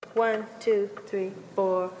1, 2, 3,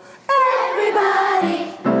 4.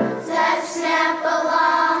 Everybody, let's snap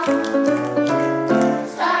along.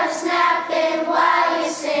 Start snapping while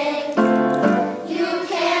you sing. You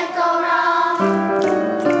can't go wrong.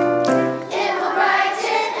 It will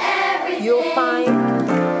brighten everything. You'll find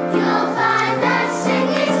that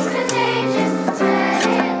singing's contagious. Spread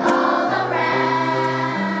it all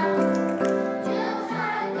around. You'll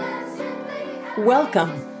find that simply.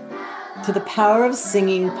 Welcome to the Power of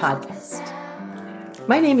Singing podcast.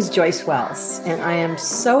 My name is Joyce Wells, and I am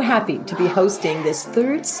so happy to be hosting this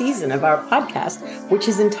third season of our podcast, which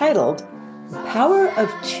is entitled The Power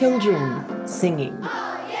of Children Singing.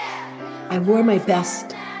 I wore my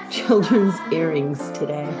best children's earrings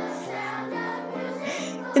today.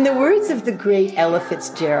 In the words of the great Ella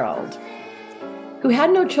Fitzgerald, who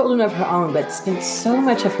had no children of her own, but spent so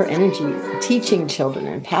much of her energy teaching children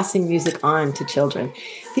and passing music on to children,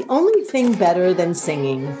 the only thing better than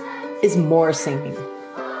singing is more singing.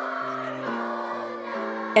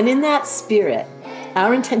 And in that spirit,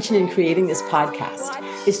 our intention in creating this podcast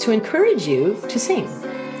is to encourage you to sing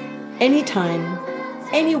anytime,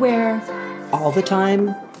 anywhere, all the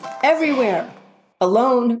time, everywhere,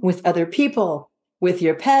 alone, with other people, with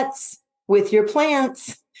your pets, with your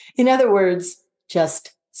plants. In other words,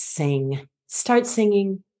 just sing. Start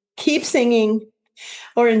singing, keep singing,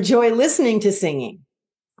 or enjoy listening to singing.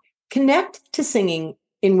 Connect to singing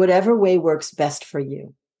in whatever way works best for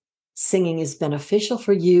you. Singing is beneficial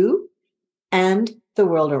for you and the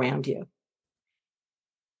world around you.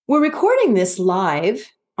 We're recording this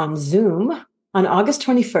live on Zoom on August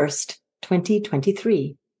 21st,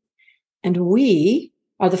 2023. And we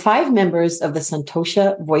are the 5 members of the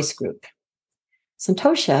Santosha Voice Group.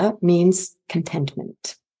 Santosha means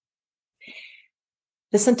contentment.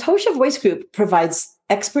 The Santosha Voice Group provides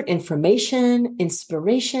expert information,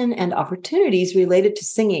 inspiration, and opportunities related to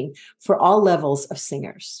singing for all levels of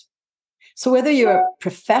singers. So whether you're a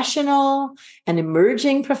professional, an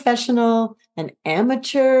emerging professional, an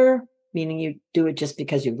amateur, meaning you do it just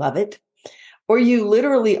because you love it, or you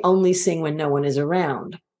literally only sing when no one is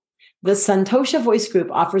around, the Santosha Voice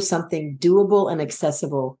Group offers something doable and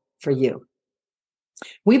accessible for you.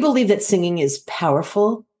 We believe that singing is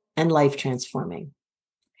powerful and life-transforming.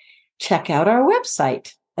 Check out our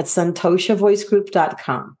website at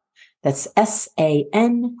santoshavoicegroup.com. That's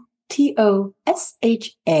SANTOSHA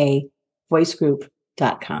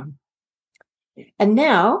voicegroup.com. And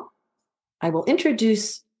now I will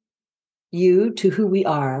introduce you to who we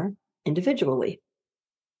are individually.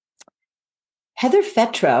 Heather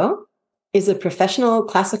Fetro is a professional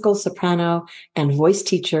classical soprano and voice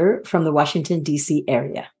teacher from the Washington, D.C.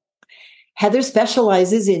 area. Heather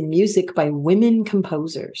specializes in music by women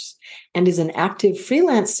composers and is an active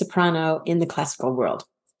freelance soprano in the classical world.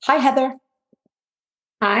 Hi, Heather.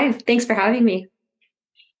 Hi, thanks for having me.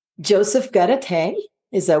 Joseph Garate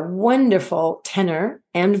is a wonderful tenor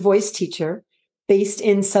and voice teacher based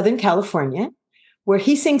in Southern California, where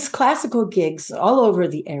he sings classical gigs all over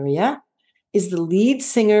the area, is the lead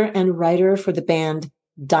singer and writer for the band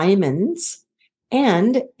Diamonds,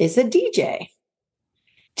 and is a DJ.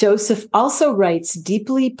 Joseph also writes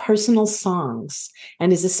deeply personal songs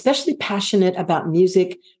and is especially passionate about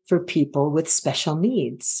music for people with special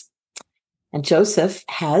needs. And Joseph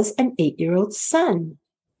has an 8-year-old son.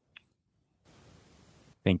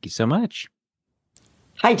 Thank you so much.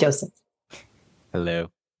 Hi, Joseph.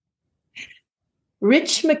 Hello.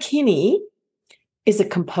 Rich McKinney is a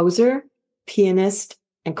composer, pianist,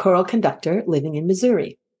 and choral conductor living in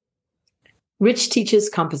Missouri. Rich teaches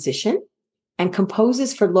composition and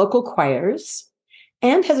composes for local choirs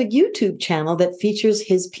and has a YouTube channel that features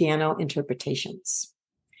his piano interpretations.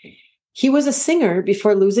 He was a singer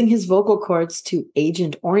before losing his vocal cords to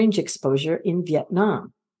Agent Orange exposure in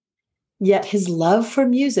Vietnam. Yet his love for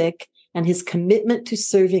music and his commitment to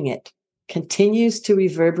serving it continues to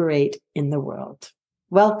reverberate in the world.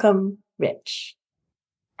 Welcome, Rich.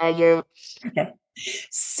 Hello. Okay.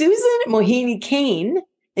 Susan Mohini Kane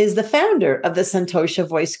is the founder of the Santosha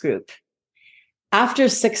Voice Group. After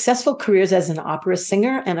successful careers as an opera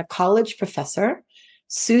singer and a college professor,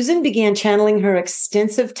 Susan began channeling her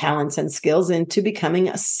extensive talents and skills into becoming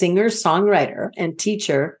a singer-songwriter and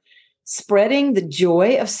teacher, spreading the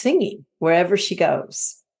joy of singing wherever she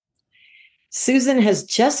goes. Susan has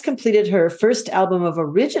just completed her first album of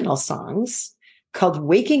original songs called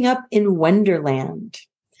Waking Up in Wonderland,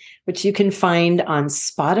 which you can find on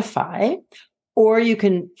Spotify, or you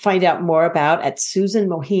can find out more about at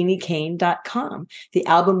susanmohinikane.com. The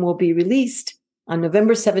album will be released on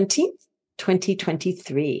November 17th,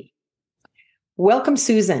 2023. Welcome,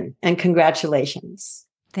 Susan, and congratulations.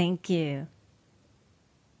 Thank you.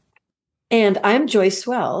 And I'm Joyce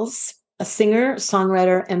Wells, a singer,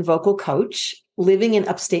 songwriter, and vocal coach living in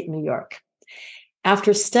upstate New York.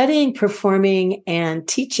 After studying, performing, and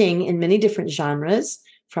teaching in many different genres,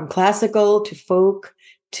 from classical to folk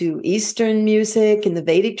to Eastern music in the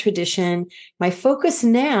Vedic tradition, my focus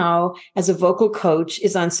now as a vocal coach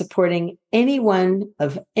is on supporting anyone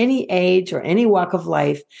of any age or any walk of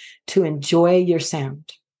life to enjoy your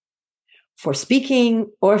sound, for speaking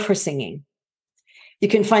or for singing. You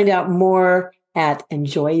can find out more at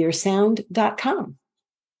enjoyyoursound.com.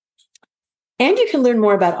 And you can learn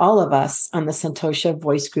more about all of us on the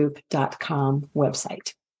santoshavvoicegroup.com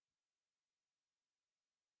website.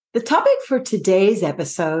 The topic for today's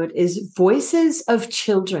episode is Voices of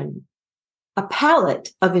Children, a palette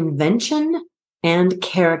of invention and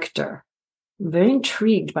character. I'm very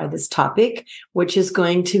intrigued by this topic, which is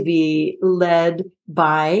going to be led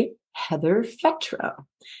by Heather Fetrow.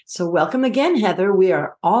 So welcome again, Heather. We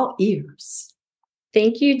are all ears.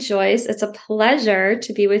 Thank you, Joyce. It's a pleasure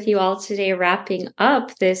to be with you all today, wrapping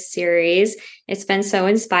up this series. It's been so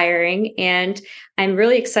inspiring, and I'm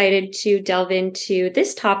really excited to delve into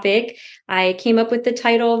this topic. I came up with the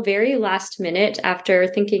title very last minute after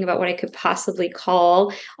thinking about what I could possibly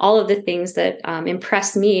call all of the things that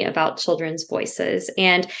impress me about children's voices.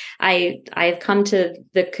 And I've come to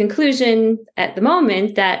the conclusion at the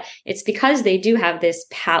moment that it's because they do have this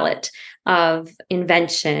palette of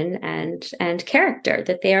invention and character,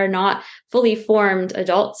 that they are not fully formed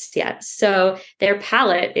adults yet. So their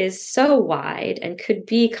palette is so wide and could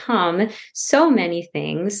become so many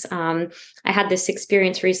things. I had this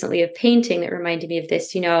experience recently of painting that reminded me of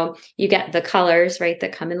this. You know, you get the colors, right,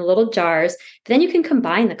 that come in the little jars, but then you can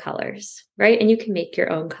combine the colors, right? And you can make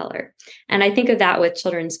your own color. And I think of that with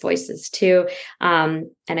children's voices too.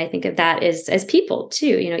 And I think of that as people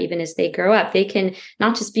too, you know, even as they grow up, they can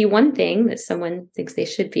not just be one thing that someone thinks they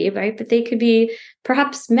should be, right? But they could be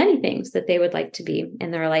perhaps many things that they would like to be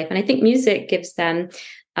in their life. And I think music gives them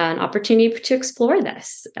an opportunity to explore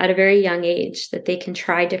this at a very young age, that they can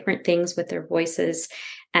try different things with their voices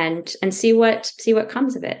and see what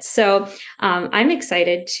comes of it. So I'm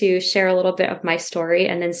excited to share a little bit of my story,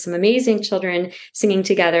 and then some amazing children singing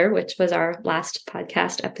together, which was our last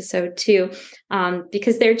podcast episode too,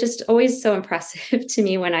 because they're just always so impressive to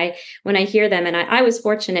me when I hear them. And I was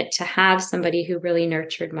fortunate to have somebody who really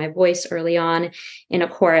nurtured my voice early on in a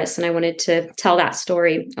chorus, and I wanted to tell that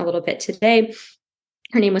story a little bit today.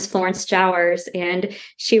 Her name was Florence Jowers, and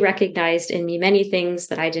she recognized in me many things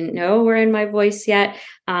that I didn't know were in my voice yet.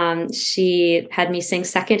 She had me sing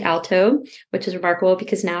second alto, which is remarkable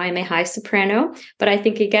because now I'm a high soprano. But I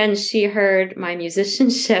think, again, she heard my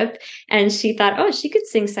musicianship and she thought, oh, she could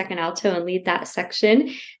sing second alto and lead that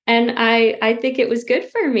section. And I think it was good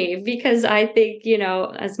for me, because I think, you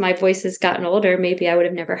know, as my voice has gotten older, maybe I would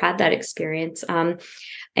have never had that experience.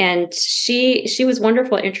 And she was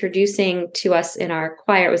wonderful at introducing to us in our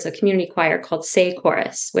choir. It was a community choir called Say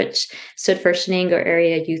Chorus, which stood for Shenango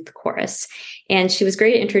Area Youth Chorus. And she was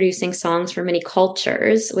great at introducing songs from many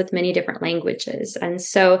cultures with many different languages. And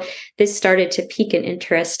so this started to pique an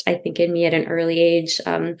interest, I think, in me at an early age,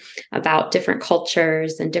 about different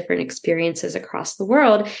cultures and different experiences across the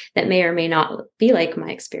world that may or may not be like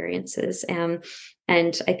my experiences. And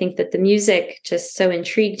I think that the music just so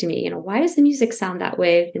intrigued me. You know, why does the music sound that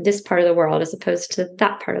way in this part of the world as opposed to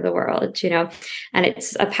that part of the world, you know? And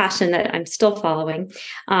it's a passion that I'm still following.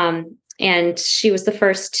 And she was the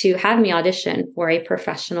first to have me audition for a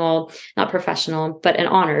not professional, but an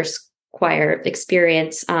honors choir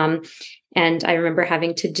experience. And I remember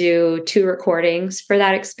having to do 2 recordings for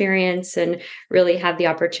that experience and really have the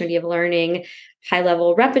opportunity of learning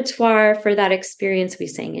high-level repertoire for that experience. We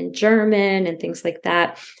sang in German and things like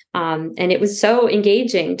that. And it was so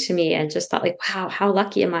engaging to me, and just thought, like, wow, how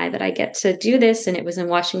lucky am I that I get to do this? And it was in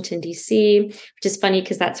Washington, D.C., which is funny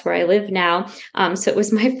because that's where I live now. So it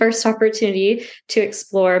was my first opportunity to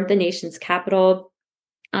explore the nation's capital.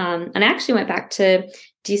 And I actually went back to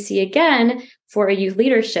DC again for a youth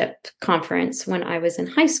leadership conference when I was in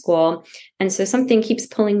high school. And so something keeps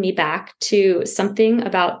pulling me back to something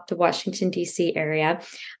about the Washington, D.C. area.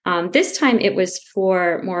 This time it was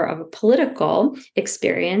for more of a political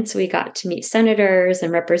experience. We got to meet senators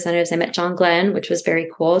and representatives. I met John Glenn, which was very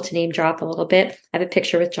cool, to name drop a little bit. I have a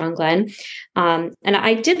picture with John Glenn. And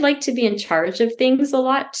I did like to be in charge of things a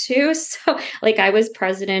lot too. So like I was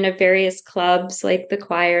president of various clubs, like the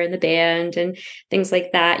choir and the band and things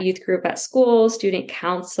like that, youth group at school, student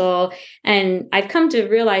council. And I've come to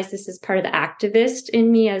realize this is part of the activist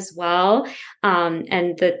in me as well.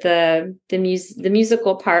 And that the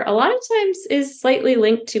musical part a lot of times is slightly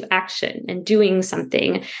linked to action and doing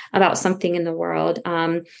something about something in the world.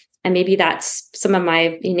 And maybe that's some of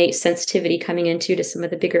my innate sensitivity coming into to some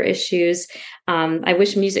of the bigger issues. I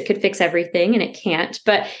wish music could fix everything, and it can't,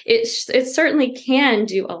 but it certainly can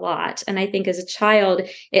do a lot. And I think as a child,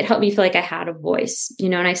 it helped me feel like I had a voice,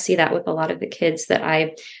 and I see that with a lot of the kids that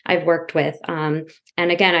I've worked with. And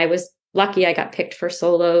again, I was lucky I got picked for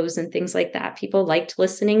solos and things like that. People liked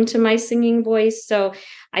listening to my singing voice. So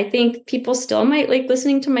I think people still might like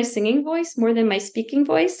listening to my singing voice more than my speaking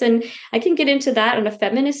voice. And I can get into that on a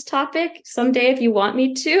feminist topic someday if you want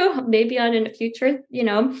me to, maybe on a future,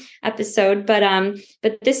 episode.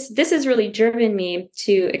 But this has really driven me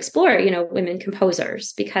to explore, women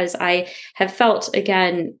composers, because I have felt,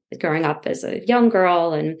 again, growing up as a young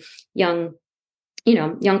girl and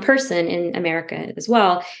young person in America as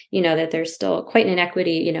well, that there's still quite an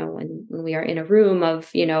inequity, when we are in a room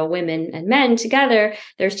of, women and men together,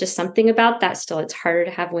 there's just something about that still. It's harder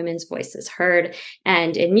to have women's voices heard.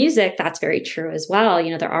 And in music, that's very true as well.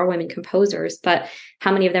 There are women composers, but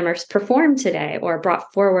how many of them are performed today or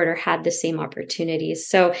brought forward or had the same opportunities?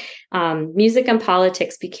 So music and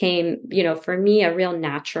politics became, for me, a real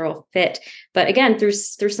natural fit. But again, through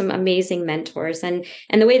some amazing mentors. And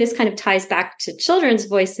the way this kind of ties back to children's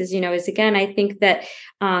voices, is again, I think that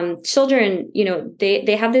children,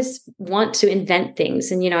 they have this want to invent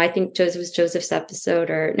things. And, I think Joseph's episode,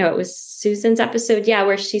 or no, it was Susan's episode. Yeah.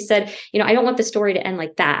 Where she said, I don't want the story to end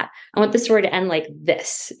like that. I want the story to end like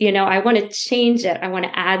this. I want to change it. I want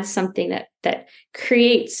to add something that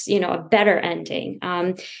creates, a better ending.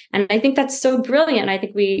 And I think that's so brilliant. I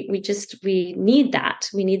think we need that.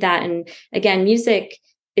 We need that. And again, music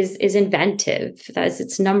is inventive. That's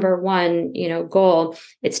its number one, goal.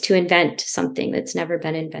 It's to invent something that's never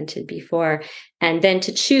been invented before. And then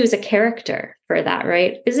to choose a character for that,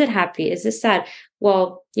 right? Is it happy? Is it sad?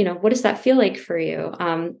 Well, what does that feel like for you?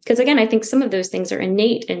 Because again, I think some of those things are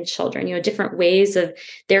innate in children, different ways of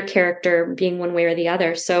their character being one way or the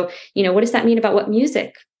other. So, what does that mean about what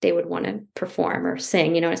music they would want to perform or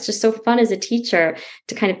sing? It's just so fun as a teacher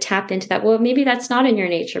to kind of tap into that. Well, maybe that's not in your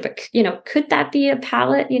nature, but, could that be a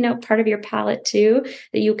palette, part of your palette too,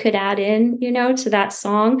 that you could add in, to that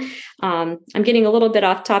song? I'm getting a little bit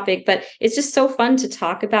off topic, but it's just so fun to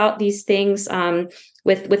talk about these things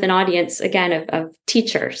with an audience, again, of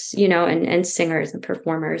teachers, and singers and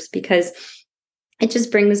performers, because it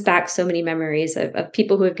just brings back so many memories of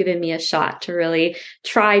people who have given me a shot to really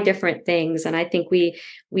try different things. And I think we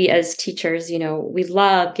as teachers, we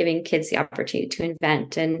love giving kids the opportunity to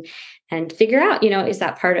invent and figure out, is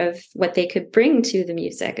that part of what they could bring to the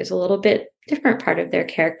music is a little bit different part of their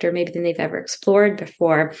character, maybe than they've ever explored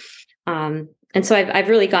before. And so I've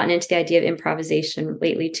really gotten into the idea of improvisation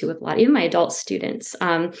lately too, with a lot, even my adult students.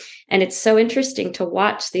 And it's so interesting to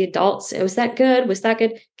watch the adults. Was that good? Was that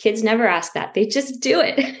good? Kids never ask that. They just do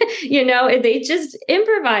it, they just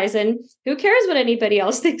improvise, and who cares what anybody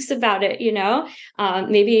else thinks about it?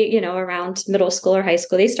 Maybe, around middle school or high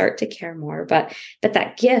school, they start to care more, but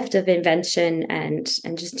that gift of invention and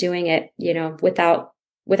just doing it,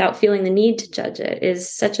 without feeling the need to judge it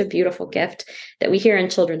is such a beautiful gift that we hear in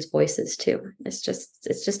children's voices too. It's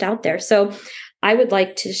just out there. So I would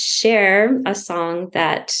like to share a song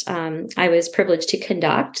that I was privileged to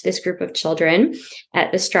conduct this group of children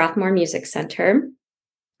at the Strathmore Music Center.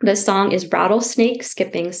 The song is Rattlesnake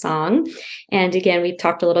Skipping Song. And again, we've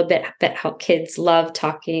talked a little bit about how kids love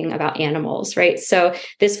talking about animals, right? So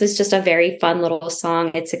this was just a very fun little song.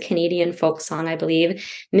 It's a Canadian folk song, I believe.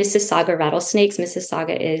 Mississauga Rattlesnakes.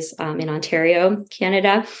 Mississauga is in Ontario,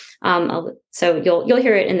 Canada. So you'll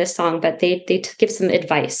hear it in this song, but they give some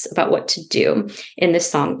advice about what to do in this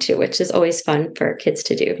song too, which is always fun for kids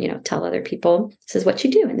to do, tell other people, this is what you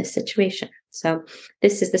do in this situation. So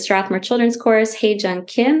this is the Strathmore Children's Chorus. Hey Jung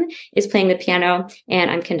Kim is playing the piano,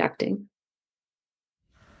 and I'm conducting.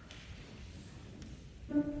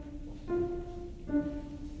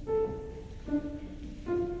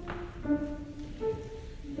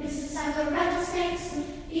 Mississauga rattlesnakes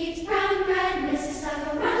eat brown bread.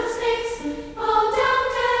 Mississauga rattlesnakes fall down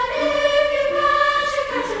dead. If you catch a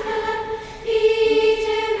caterpillar, eat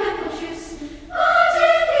him apple juice. But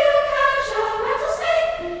if you catch a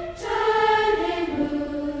rattlesnake, turn him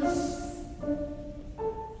loose.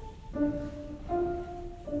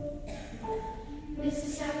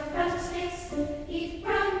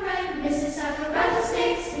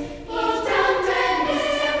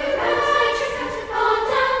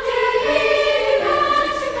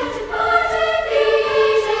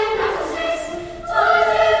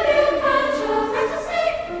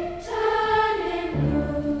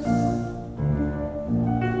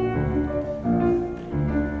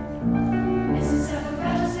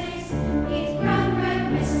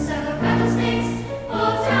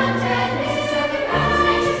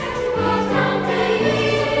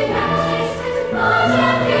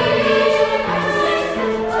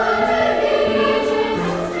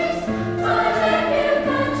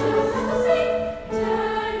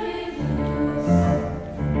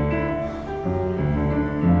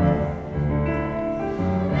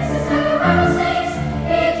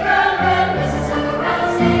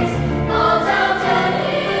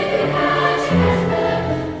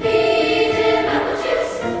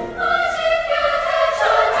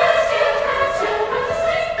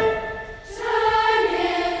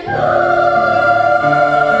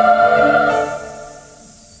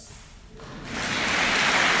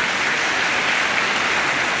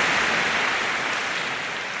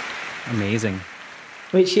 Amazing.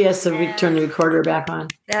 Wait, she has to turn the recorder back on.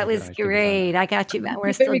 That was I should have done great. that. I got you. We're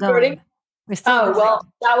been still recording? going. We're still Oh, going. well,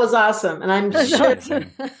 that was awesome. And I'm sure I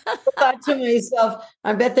thought to myself,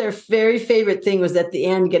 I bet their very favorite thing was at the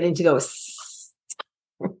end getting to go.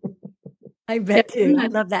 I bet too. I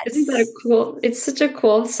love that. Isn't that cool? It's such a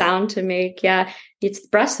cool sound to make. Yeah. It's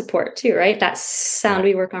breast support too, right? That sound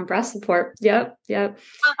we work on breast support. Yep. I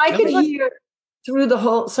could hear through the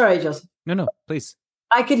whole, sorry, Joseph. No, please.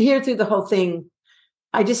 I could hear through the whole thing.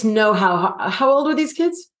 I just know how old were these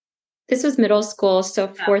kids? This was middle school, so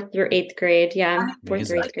 4th through 8th grade. Yeah, 4th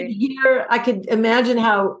through 8th grade. I could imagine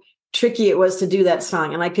how tricky it was to do that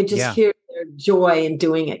song, and I could just hear their joy in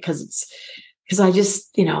doing it because I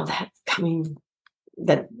just that coming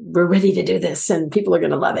that we're ready to do this and people are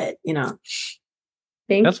going to love it.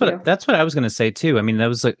 That's what I was going to say too. I mean,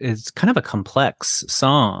 it's kind of a complex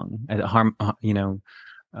song,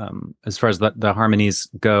 as far as the harmonies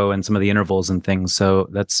go and some of the intervals and things. So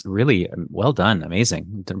that's really well done.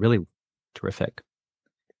 Amazing. Really terrific.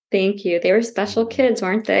 Thank you. They were special kids,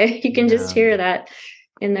 weren't they? You can just hear that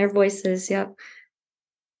in their voices. Yep.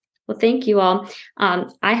 Well, thank you all.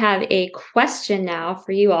 I have a question now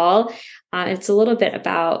for you all. It's a little bit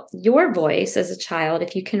about your voice as a child.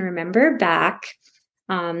 If you can remember back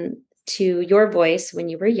to your voice when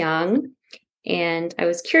you were young. And I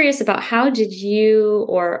was curious about how did you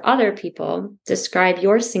or other people describe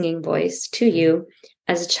your singing voice to you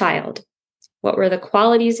as a child? What were the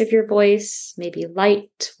qualities of your voice? Maybe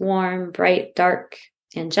light, warm, bright, dark,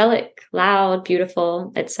 angelic, loud,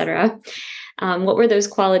 beautiful, etc. What were those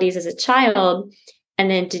qualities as a child?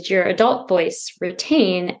 And then did your adult voice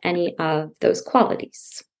retain any of those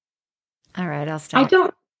qualities? All right, I'll start. I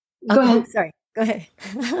don't. Go ahead. Sorry. Go ahead.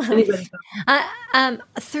 Anybody?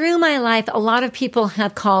 Through my life, a lot of people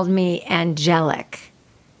have called me angelic,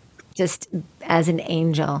 just as an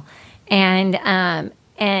angel, and I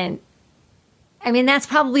mean that's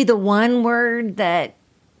probably the one word that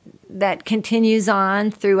continues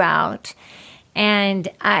on throughout. And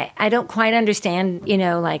I don't quite understand,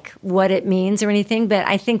 like what it means or anything, but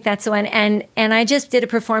I think that's the one. And I just did a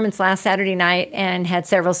performance last Saturday night and had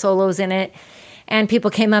several solos in it. And people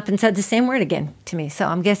came up and said the same word again to me. So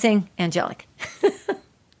I'm guessing angelic.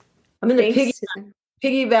 I'm going to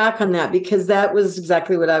piggyback on that because that was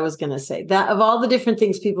exactly what I was going to say. That of all the different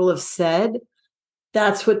things people have said,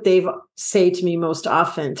 that's what they've say to me most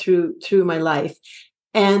often through my life.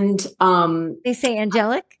 And they say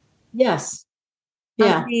angelic? Yes.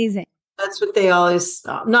 Yeah. Amazing. That's what they always,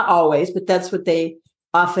 not always, but that's what they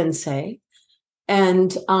often say.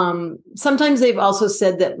 And sometimes they've also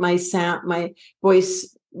said that my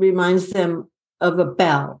voice reminds them of a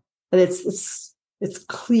bell, that it's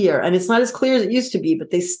clear, and it's not as clear as it used to be, but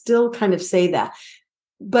they still kind of say that.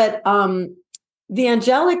 But the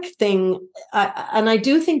angelic thing, and I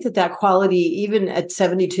do think that quality, even at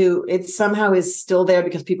 72, it somehow is still there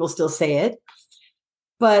because people still say it.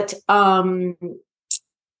 But I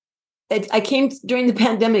came during the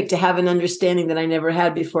pandemic to have an understanding that I never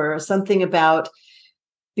had before, something about,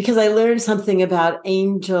 because I learned something about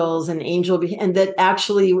angels and and that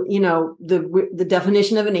actually, the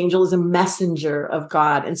definition of an angel is a messenger of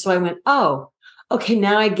God. And so I went, oh, okay,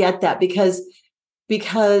 now I get that because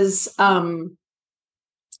I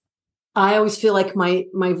always feel like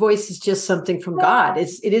my voice is just something from God.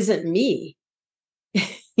 It isn't me,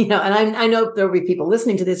 and I know there'll be people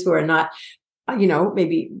listening to this who are not,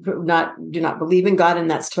 maybe do not believe in God, and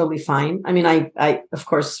that's totally fine. I mean, I of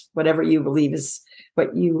course, whatever you believe is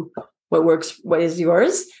what works, what is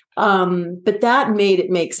yours. But that made it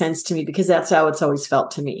make sense to me because that's how it's always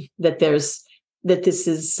felt to me, that this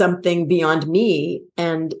is something beyond me.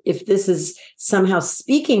 And if this is somehow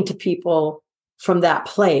speaking to people from that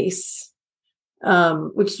place,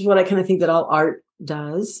 which is what I kind of think that all art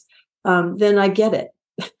does, then I get it.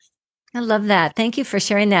 I love that. Thank you for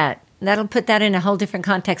sharing that. That'll put that in a whole different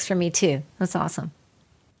context for me too. That's awesome.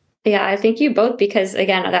 Yeah, I thank you both because,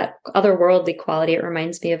 again, that otherworldly quality, it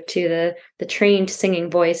reminds me of too, the trained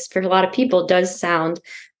singing voice for a lot of people does sound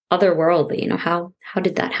otherworldly. How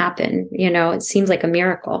did that happen? It seems like a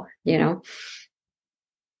miracle, And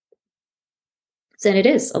it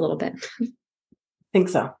is a little bit. I think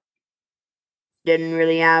so. Didn't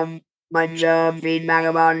really have much feedback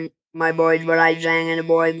about my voice, but I sang in a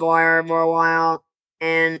boys' choir for a while.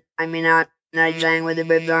 And I mean, I sang with the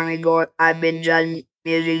Fifth Army Corps. I've been judging.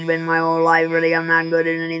 Music's been my whole life, really. I'm not good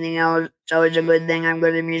at anything else, so it's a good thing I'm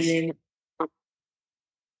good at music.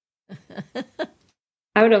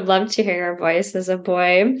 I would have loved to hear your voice as a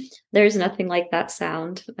boy. There's nothing like that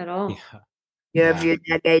sound at all. You're a few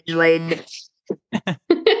decades late.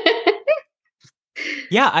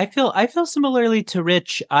 Yeah, I feel similarly to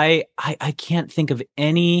Rich. I can't think of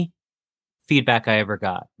any feedback I ever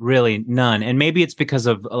got. Really, none. And maybe it's because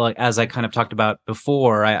of, like, as I kind of talked about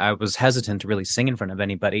before, I was hesitant to really sing in front of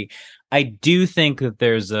anybody. I do think that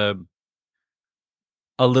there's a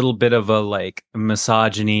little bit of a like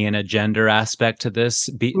misogyny and a gender aspect to this,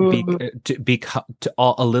 a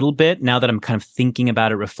little bit, now that I'm kind of thinking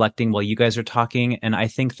about it, reflecting while you guys are talking. And I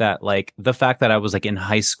think that, like, the fact that I was like in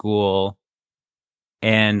high school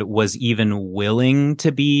and was even willing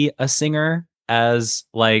to be a singer as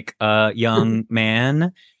like a young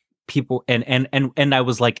man, people, and I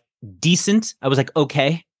was like decent. I was like,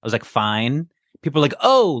 okay. I was like, fine. People were like,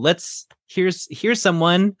 oh, here's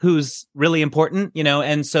someone who's really important, you know?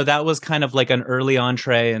 And so that was kind of like an early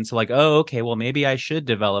entree into like, oh, okay, well, maybe I should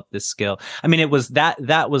develop this skill. I mean, it was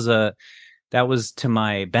that was to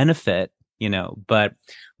my benefit, you know, but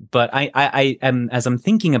I am, as I'm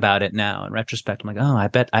thinking about it now in retrospect, I'm like, oh,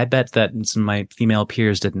 I bet that some of my female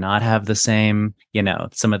peers did not have the same, you know,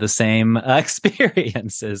 some of the same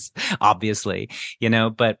experiences, obviously, you know,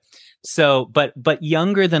 but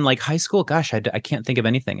younger than like high school, gosh, I can't think of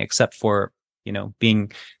anything except for, you know,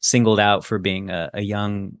 being singled out for being a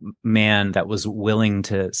young man that was willing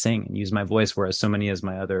to sing and use my voice, whereas so many of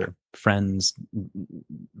my other friends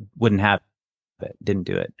wouldn't have it, didn't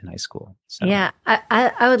do it in high school. So. Yeah,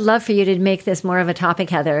 I would love for you to make this more of a topic,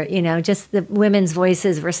 Heather, you know, just the women's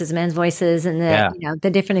voices versus men's voices, and the, you know, the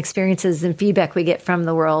different experiences and feedback we get from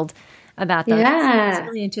the world about those. Yeah. It's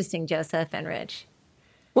really interesting, Joseph and Rich.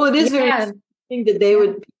 Well, it is very interesting that they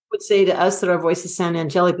would say to us that our voices sound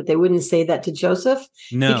angelic, but they wouldn't say that to Joseph.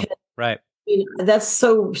 No, because, right. You know, that's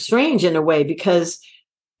so strange in a way because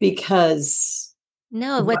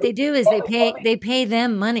no, what they do is they pay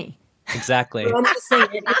them money. Exactly. I'm just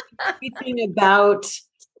saying, everything about,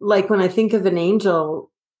 like, when I think of an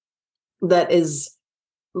angel, that is,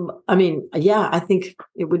 I mean, yeah, I think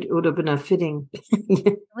it would have been a fitting.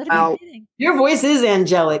 Fitting. Your voice is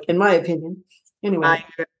angelic, in my opinion. Anyway,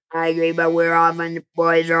 I agree, but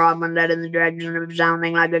boys are often led in the direction of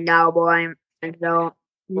sounding like a cowboy, and so,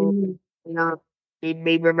 you know,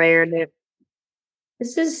 be prepared.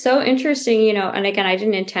 This is so interesting, you know, and again, I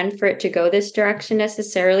didn't intend for it to go this direction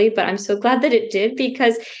necessarily, but I'm so glad that it did,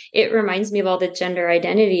 because it reminds me of all the gender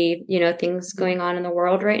identity, you know, things going on in the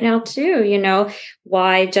world right now too. You know,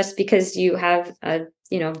 why just because you have a,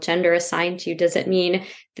 you know, gender assigned to you doesn't mean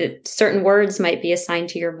that certain words might be assigned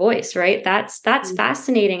to your voice, right? That's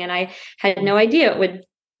fascinating. And I had no idea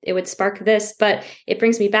it would spark this, but it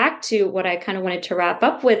brings me back to what I kind of wanted to wrap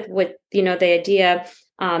up with, you know, the idea.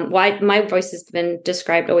 Why my voice has been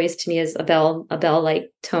described always to me as a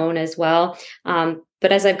bell-like tone as well.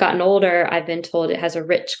 But as I've gotten older, I've been told it has a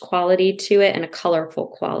rich quality to it and a colorful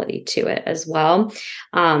quality to it as well,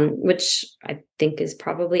 which I think is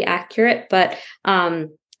probably accurate. But I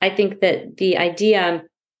think that the idea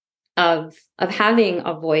of having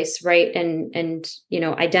a voice, right, and you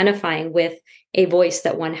know, identifying with a voice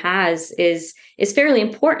that one has is fairly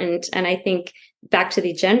important. And I think back to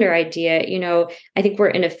the gender idea, you know, I think we're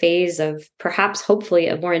in a phase of perhaps hopefully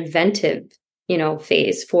a more inventive, you know,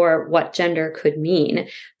 phase for what gender could mean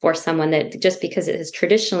for someone, that just because it has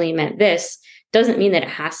traditionally meant this doesn't mean that it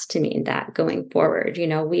has to mean that going forward. You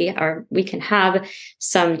know, we can have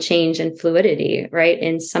some change and fluidity, right,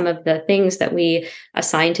 in some of the things that we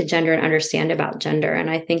assign to gender and understand about gender. And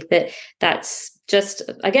I think that that's just,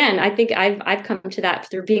 again, I think I've come to that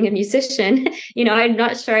through being a musician. You know, I'm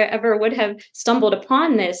not sure I ever would have stumbled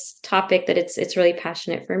upon this topic, that it's really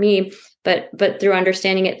passionate for me, but through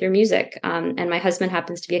understanding it through music. And my husband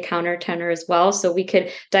happens to be a countertenor as well, so we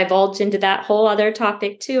could divulge into that whole other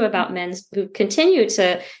topic too, about men who continue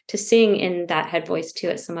to sing in that head voice too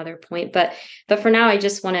at some other point. But for now, I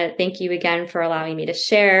just want to thank you again for allowing me to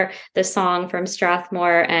share the song from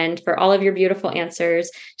Strathmore, and for all of your beautiful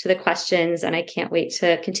answers to the questions. And I can't wait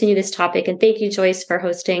to continue this topic. And thank you, Joyce, for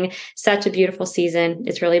hosting such a beautiful season.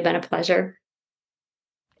 It's really been a pleasure.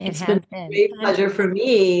 It's been a great pleasure for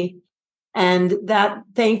me. And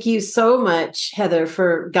thank you so much, Heather,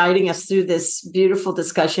 for guiding us through this beautiful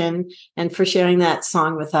discussion and for sharing that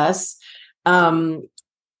song with us. And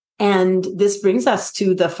this brings us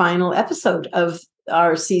to the final episode of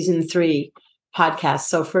our season 3 podcast.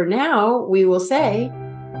 So for now, we will say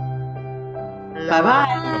bye-bye.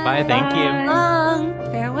 Bye-bye. Thank you. Long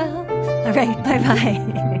farewell. All right.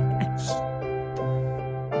 Bye-bye.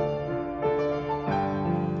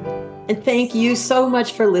 And thank you so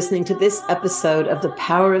much for listening to this episode of the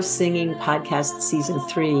Power of Singing podcast, season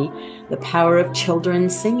 3, The Power of Children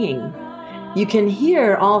Singing. You can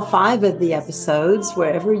hear all 5 of the episodes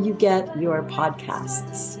wherever you get your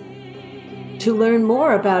podcasts. To learn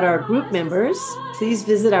more about our group members, please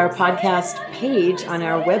visit our podcast page on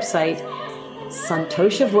our website,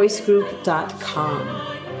 santoshavoicegroup.com.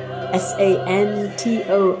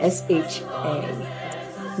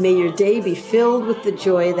 SANTOSHA. May your day be filled with the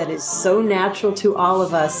joy that is so natural to all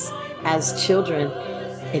of us as children.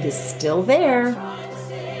 It is still there.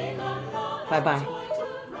 Bye-bye.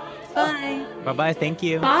 Bye. Bye-bye. Thank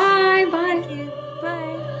you. Bye. Bye. Thank you.